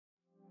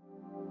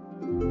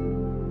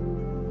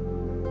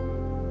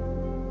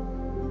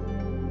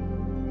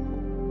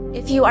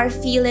If you are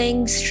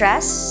feeling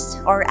stressed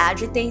or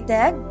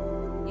agitated,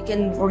 you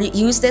can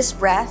use this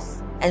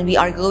breath, and we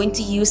are going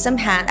to use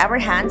our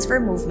hands for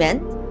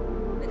movement.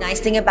 The nice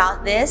thing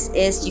about this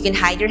is you can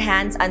hide your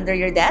hands under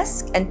your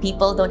desk and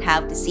people don't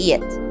have to see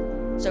it.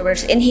 So we're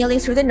just inhaling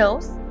through the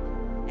nose,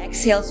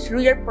 exhale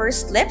through your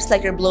pursed lips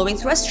like you're blowing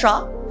through a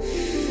straw.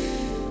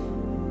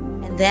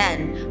 And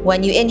then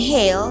when you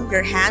inhale,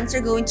 your hands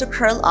are going to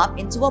curl up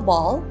into a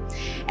ball.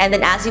 And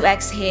then as you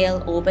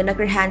exhale, open up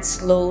your hands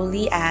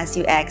slowly as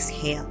you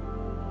exhale.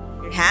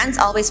 Your hands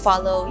always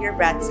follow your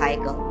breath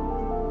cycle.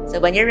 So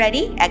when you're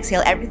ready,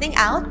 exhale everything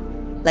out.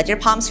 Let your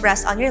palms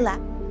rest on your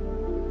lap.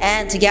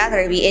 And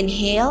together we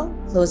inhale,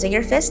 closing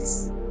your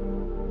fists.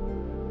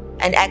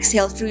 And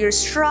exhale through your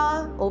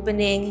straw,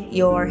 opening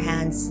your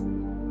hands.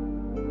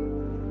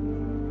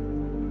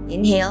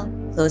 Inhale,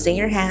 closing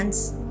your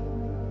hands.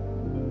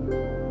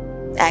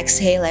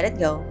 Exhale, let it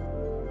go.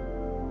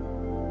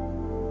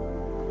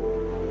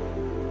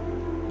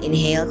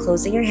 Inhale,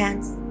 closing your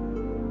hands.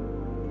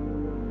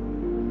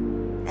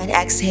 And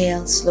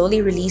exhale,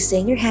 slowly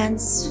releasing your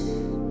hands.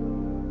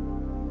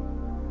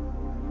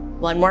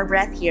 One more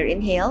breath here.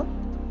 Inhale.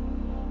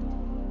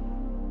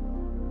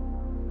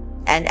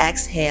 And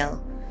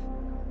exhale.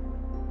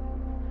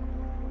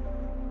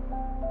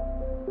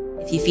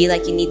 If you feel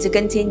like you need to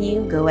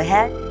continue, go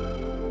ahead.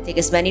 Take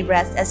as many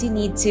breaths as you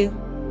need to.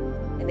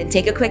 And then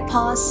take a quick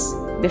pause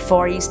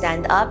before you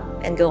stand up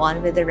and go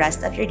on with the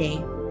rest of your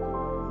day.